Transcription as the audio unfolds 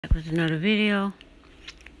Back with another video,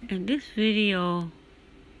 and this video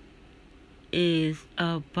is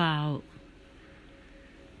about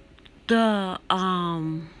the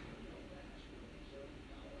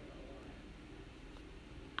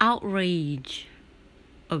outrage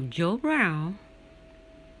of Joe Brown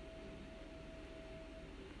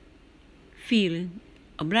feeling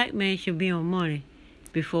a black man should be on money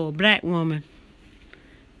before a black woman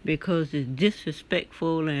because it's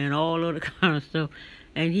disrespectful and all other kind of stuff.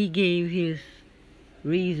 And he gave his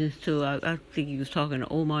reasons to, I think he was talking to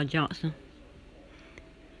Omar Johnson,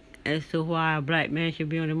 as to why a black man should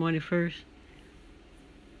be on the money first.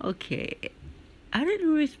 Okay, I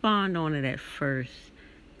didn't respond on it at first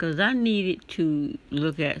because I needed to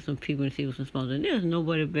look at some people and see what's responsible. And there's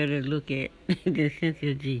nobody better to look at than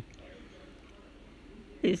Cynthia G.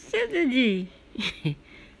 And Cynthia G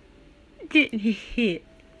didn't hit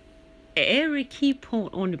every key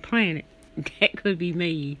point on the planet that could be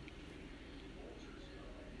made.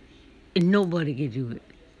 And nobody can do it.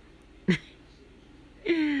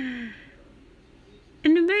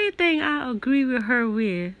 And the main thing I agree with her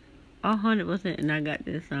with 100%, and I got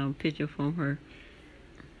this picture from her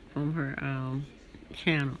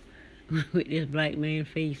channel with this black man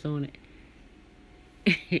face on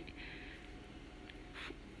it.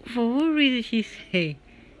 For one reason she said,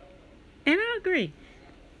 and I agree,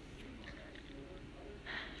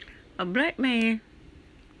 black men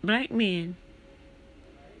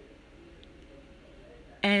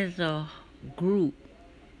as a group,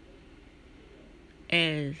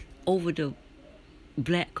 as over the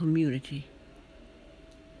black community,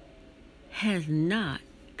 has not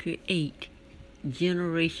created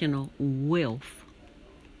generational wealth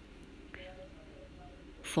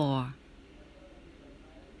for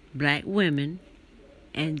black women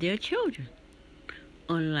and their children,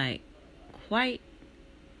 unlike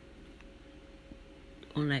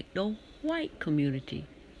the white community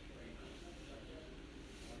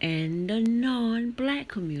and the non-black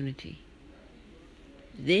community.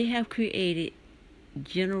 They have created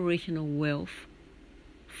generational wealth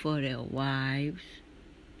for their wives,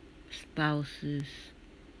 spouses,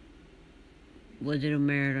 whether they're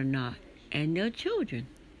married or not, and their children.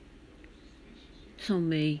 Some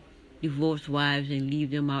may divorce wives and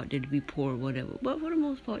leave them out there to be poor or whatever, but for the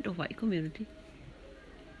most part, the white community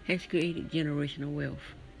has created generational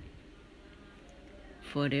wealth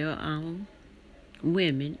for their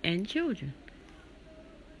women and children.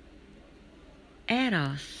 At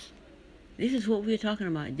us, this is what we're talking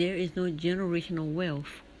about. There is no generational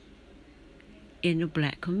wealth in the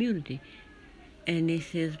black community. And it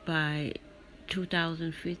says by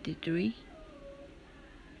 2053,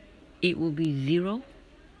 it will be 0.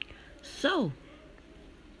 So,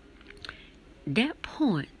 that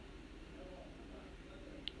point,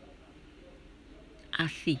 I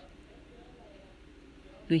see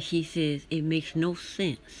when she says it makes no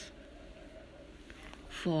sense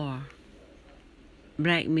for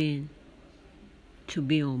black men to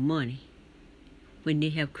be on money when they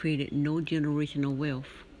have created no generational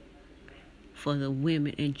wealth for the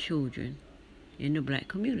women and children in the black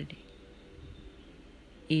community,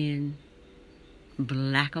 in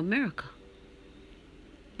black America.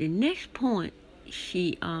 The next point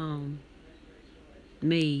she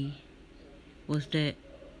made was that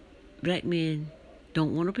black men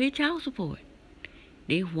don't want to pay child support.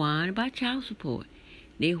 They whine about child support.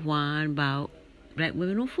 They whine about black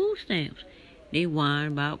women on food stamps. They whine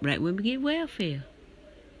about black women get welfare.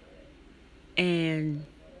 And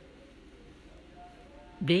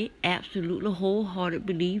they absolutely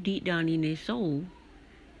wholeheartedly believe deep down in their soul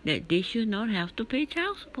that they should not have to pay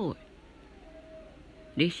child support.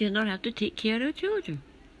 They should not have to take care of their children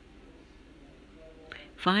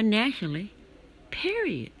financially,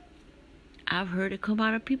 period. I've heard it come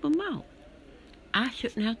out of people's mouth. I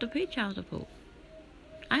shouldn't have to pay child support.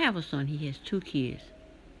 I have a son. He has 2 kids.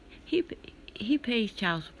 He pays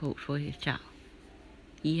child support for his child.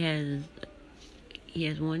 He has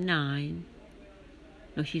one 9.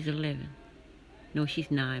 No, she's 11. No,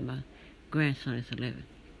 she's 9. My grandson is 11.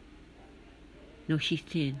 No, she's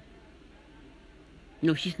 10.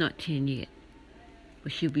 No, she's not 10 yet.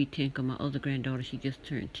 But she'll be 10 because my other granddaughter, she just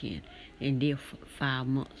turned 10. And they're 5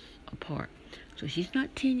 months apart. So she's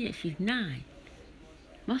not 10 yet, she's 9.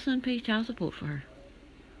 My son pays child support for her.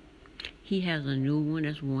 He has a new one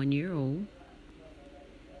that's 1 year old.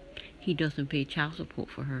 He doesn't pay child support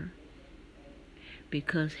for her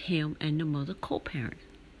because him and the mother co-parent.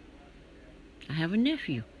 I have a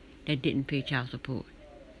nephew that didn't pay child support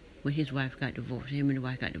when his wife got divorced. Him and the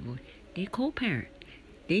wife got divorced. They co-parent.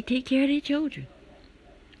 They take care of their children.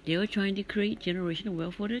 They are trying to create generational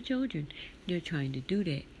wealth for their children. They're trying to do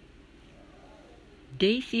that.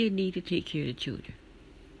 They still need to take care of the children.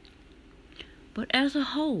 But as a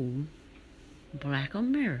whole, Black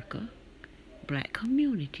America, Black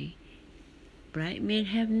community, Black men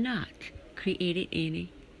have not created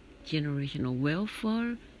any generational wealth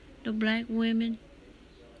for the Black women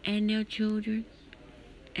and their children.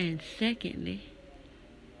 And secondly,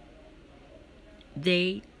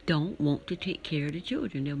 they don't want to take care of the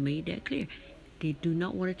children. They've made that clear. They do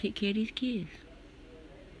not want to take care of these kids.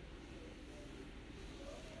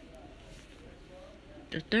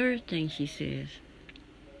 The third thing she said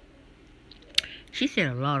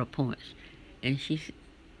a lot of points. And she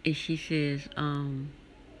says,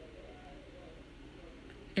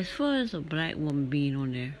 as far as a Black woman being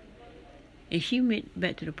on there, and she went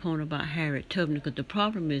back to the point about Harriet Tubman, because the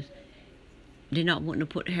problem is they're not wanting to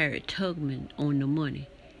put Harriet Tubman on the money.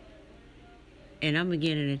 And I'm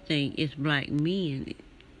beginning to think it's Black men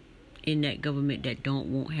in that government that don't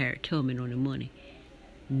want Harriet Tubman on the money.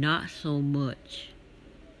 Not so much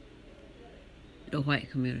the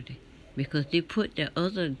white community. Because they put that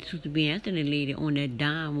other Susan B. Anthony lady on that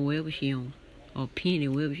dime, wherever she on, or penny,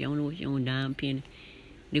 wherever she on, I don't know what she on, dime, penny.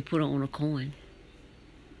 They put her on a coin.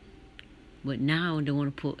 But now they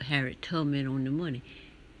want to put Harriet Tubman on the money.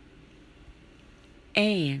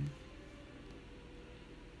 And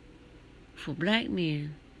for Black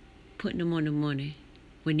men, putting them on the money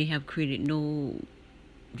when they have created no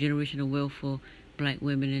generational wealth for Black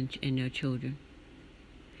women and their children.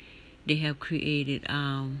 They have created,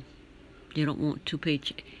 they don't want to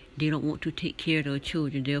take care of their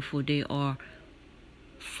children. Therefore, they are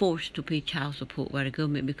forced to pay child support by the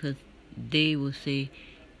government, because they will say,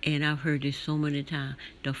 and I've heard this so many times,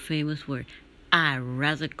 the famous word, I'd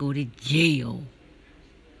rather go to jail.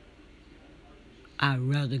 I'd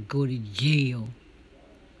rather go to jail.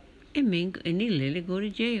 And they literally go to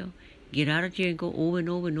jail. Get out of jail and go over and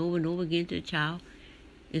over and over and over again to the child.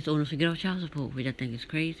 It's only to get off child support, which I think is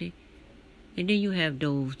crazy. And then you have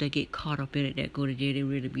those that get caught up in it that go to jail, they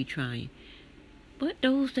really be trying. But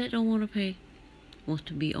those that don't want to pay, wants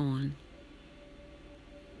to be on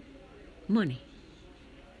money.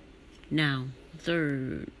 Now,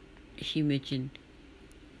 third, she mentioned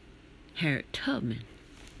Harriet Tubman.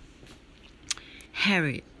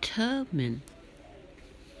 Harriet Tubman,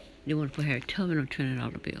 they want to put Harriet Tubman on a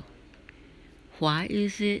 $20 bill. Why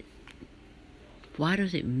does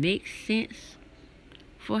it make sense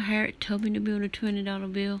for Harriet Tubman to be on a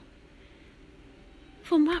 $20 bill?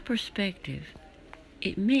 From my perspective,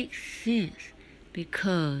 it makes sense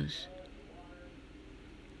because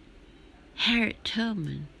Harriet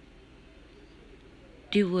Tubman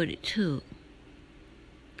did what it took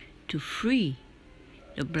to free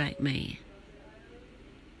the Black man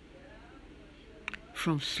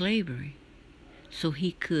from slavery so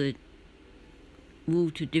he could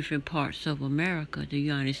move to different parts of America, the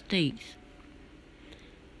United States,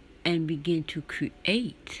 and begin to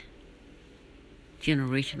create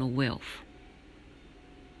generational wealth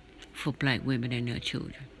for Black women and their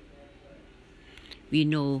children. We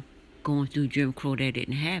know going through Jim Crow that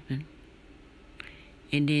didn't happen.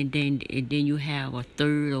 And then you have a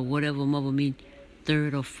third or whatever mother mean,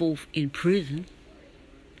 third or fourth in prison,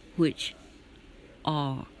 which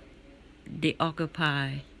they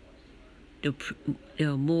occupy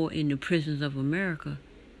they're more in the prisons of America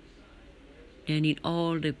than in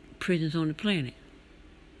all the prisons on the planet.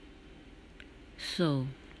 So,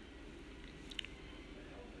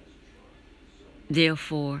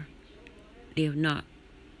 therefore, they have not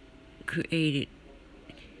created,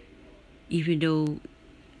 even though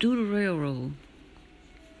through the railroad,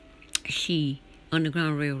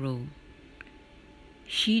 Underground Railroad,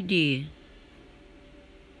 she did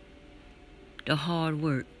the hard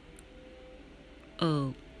work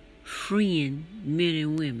of freeing men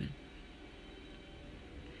and women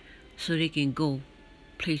so they can go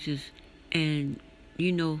places and,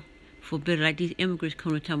 for better, like these immigrants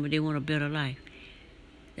come to tell me they want a better life.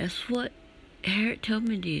 That's what Harriet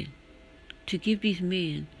Tubman did, to give these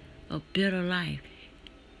men a better life.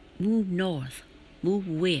 Move north, move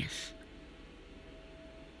west.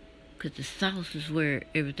 Because the South is where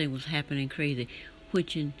everything was happening crazy,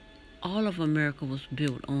 which in all of America was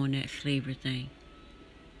built on that slavery thing.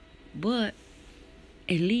 But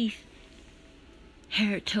at least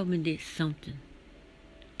Harriet Tubman did something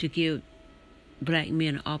to give Black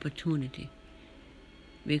men an opportunity,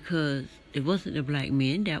 because it wasn't the Black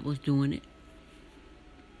men that was doing it.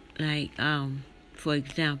 Like, for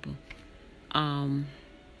example, from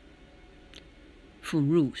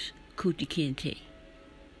Roots, Kunta Kinte.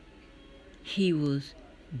 He was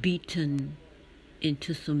beaten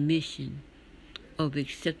into submission of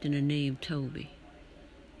accepting the name Toby.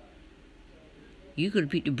 You could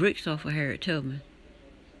have beat the bricks off of Harriet Tubman,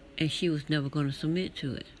 and she was never going to submit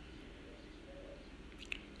to it.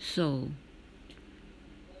 So,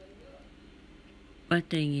 my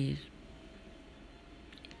thing is,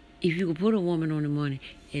 if you could put a woman on the money,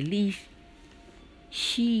 at least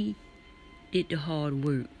she did the hard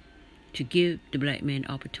work to give the black man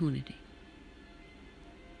the opportunity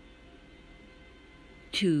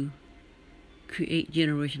to create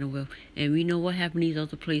generational wealth. And we know what happened in these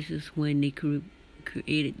other places when they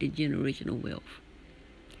created the generational wealth.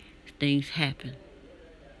 Things happen.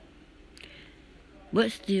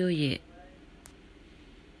 But still yet,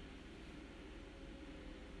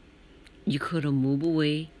 you could have moved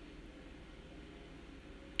away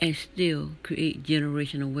and still create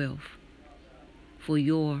generational wealth for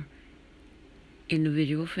your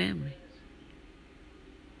individual family.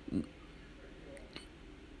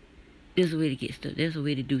 There's a way to get stuff. There's a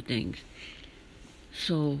way to do things.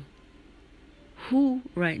 So, who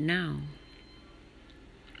right now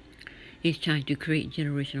is trying to create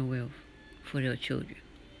generational wealth for their children?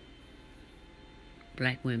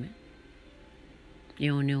 Black women. They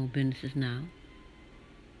own their own businesses now.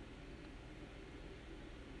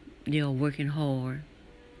 They are working hard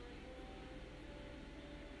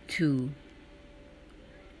to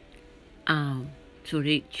so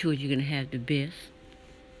their children can have the best.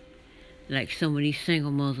 Like some of these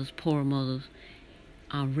single mothers, poor mothers,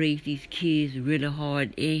 raise these kids really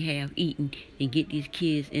hard. They have eaten and get these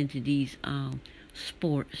kids into these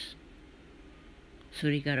sports, so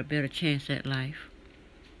they got a better chance at life.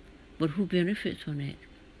 But who benefits from that?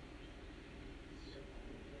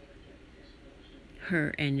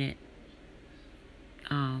 Her and that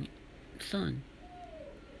son.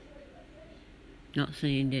 Not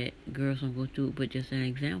saying that girls don't go through it, but just an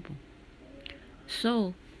example.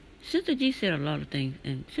 So, Sister G said a lot of things,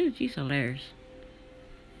 and Sister G's hilarious.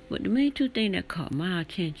 But the main two things that caught my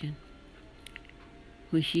attention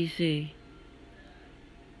when she said,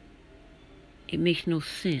 it makes no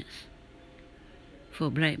sense for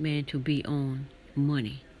a black man to be on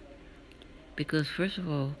money. Because first of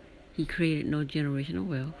all, he created no generational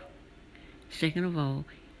wealth. Second of all,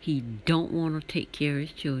 he don't want to take care of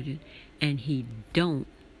his children, and he don't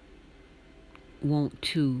want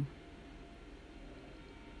to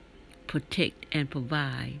protect and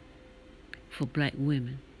provide for black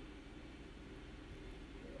women,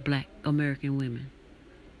 black American women,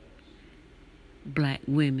 black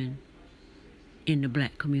women in the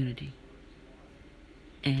black community,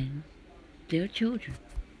 and their children.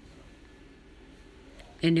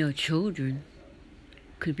 And their children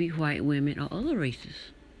could be white women or other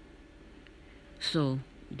races. So,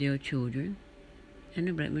 their children and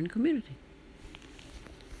the black women community.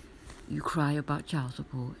 You cry about child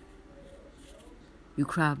support. You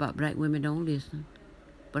cry about black women don't listen.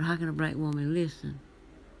 But how can a black woman listen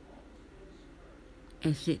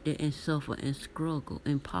and sit there and suffer and struggle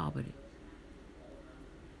in poverty?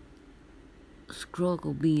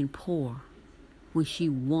 Struggle being poor when she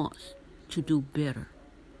wants to do better.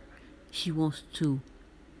 She wants to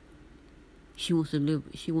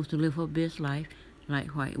live her best life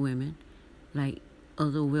like white women, like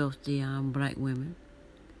other wealthy black women,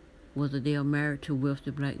 whether they are married to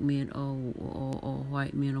wealthy black men or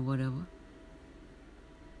white men or whatever.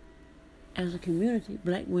 As a community,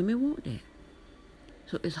 black women want that.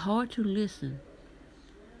 So it's hard to listen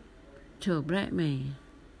to a black man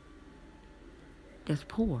that's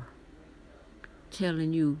poor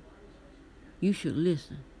telling you you should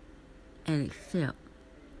listen and accept.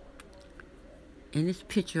 And this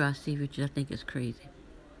picture I see, which I think is crazy.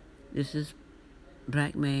 This is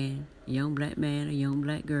black man, young black man, a young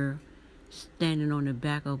black girl, standing on the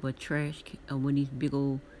back of a trash, one of these big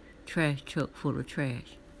old trash truck full of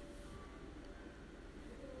trash.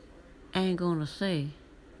 I ain't gonna say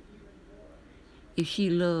if she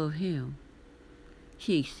loved him,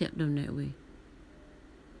 she accept him that way.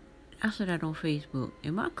 I said that on Facebook,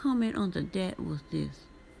 and my comment under that was this: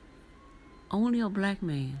 only a black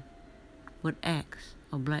man would ask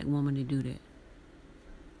a black woman to do that.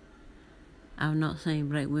 I'm not saying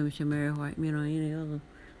black women should marry white men or any other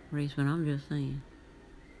race, but I'm just saying.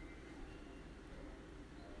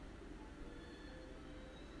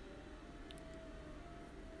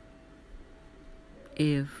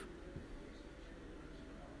 If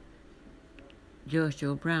Judge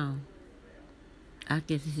Joe Brown, I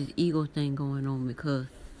guess it's his ego thing going on, because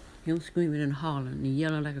him screaming and hollering and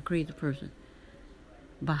yelling like a crazy person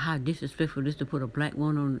about how disrespectful it is to put a black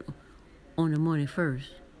woman on the money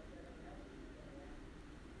first,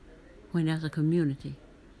 when as a community,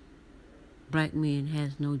 black men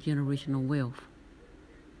has no generational wealth,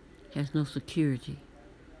 has no security.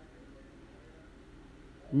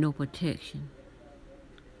 no protection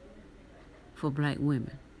for black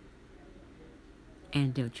women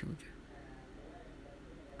and their children.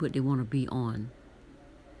 But they want to be on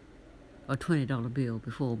a $20 bill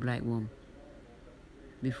before a black woman,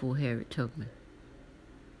 before Harriet Tubman.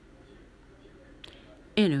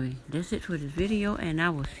 Anyway, that's it for this video, and I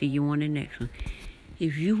will see you on the next one.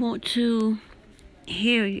 If you want to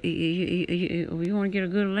hear, you want to get a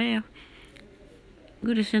good laugh,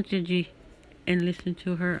 go to Cynthia G and listen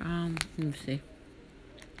to her, let me see.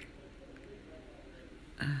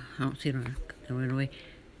 I don't see it on the right away.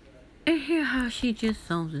 And hear how she just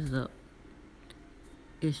sums it up.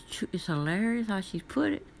 It's true. It's hilarious how she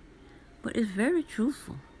put it, but it's very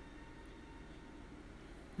truthful.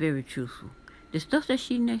 Very truthful. The stuff that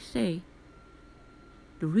she next say,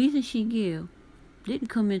 the reason she give, didn't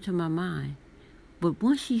come into my mind, but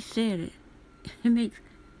once she said it, it makes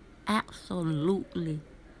absolutely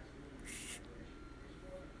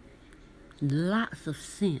lots of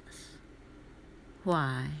sense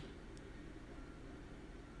why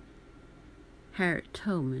Harriet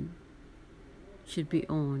Tubman should be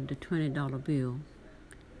on the $20 bill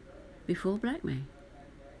before a black man.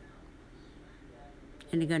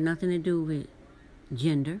 And it got nothing to do with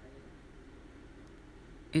gender.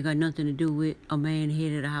 It got nothing to do with a man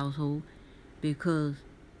head of the household, because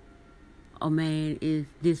a man is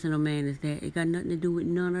this and a man is that. It got nothing to do with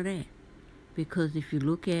none of that. Because if you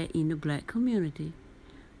look at in the black community,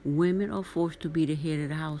 women are forced to be the head of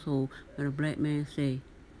the household when a black man say,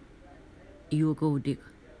 you a gold digger.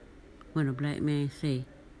 When a black man say,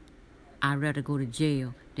 I'd rather go to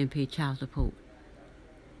jail than pay child support.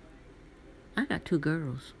 I got 2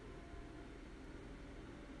 girls.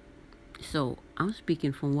 So I'm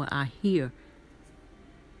speaking from what I hear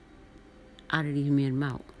out of these men's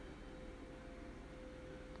mouth.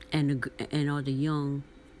 And all the young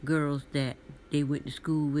girls that they went to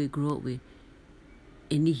school with, grew up with,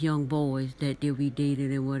 and these young boys that they'll be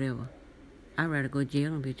dating and whatever. I'd rather go to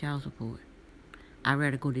jail and pay child support. I'd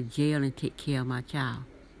rather go to jail and take care of my child.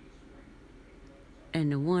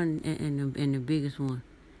 And the one, and the biggest one,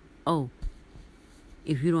 oh,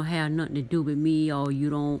 if you don't have nothing to do with me, or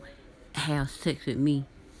you don't have sex with me,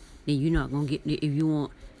 then you're not going to get, if you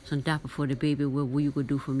want some diaper for the baby, well, what you going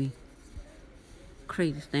to do for me?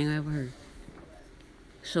 Craziest thing I ever heard.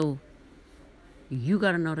 So, you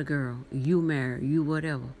got another girl, you married, you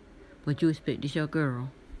whatever, but you expect this your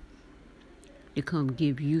girl to come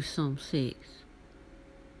give you some sex,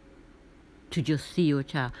 to just see your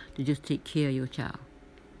child, to just take care of your child.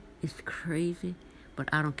 It's crazy, but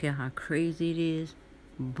I don't care how crazy it is.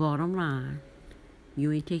 Bottom line,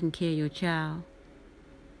 you ain't taking care of your child.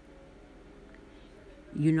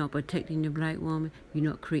 You're not protecting the black woman. You're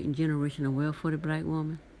not creating generational wealth for the black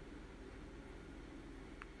woman.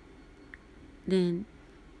 Then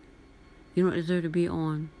you don't deserve to be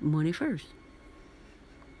on Money First.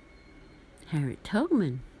 Harriet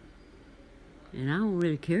Tubman, and I don't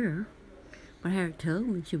really care, but Harriet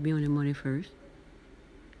Tubman should be on the Money First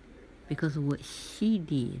because of what she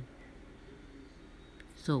did.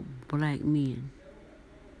 So black men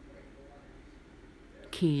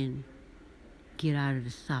can get out of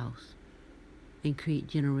the South and create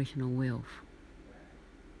generational wealth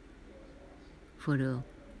for the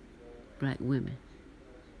black women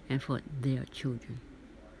and for their children.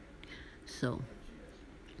 So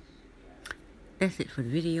that's it for the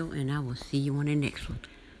video, and I will see you on the next one.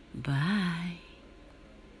 Bye.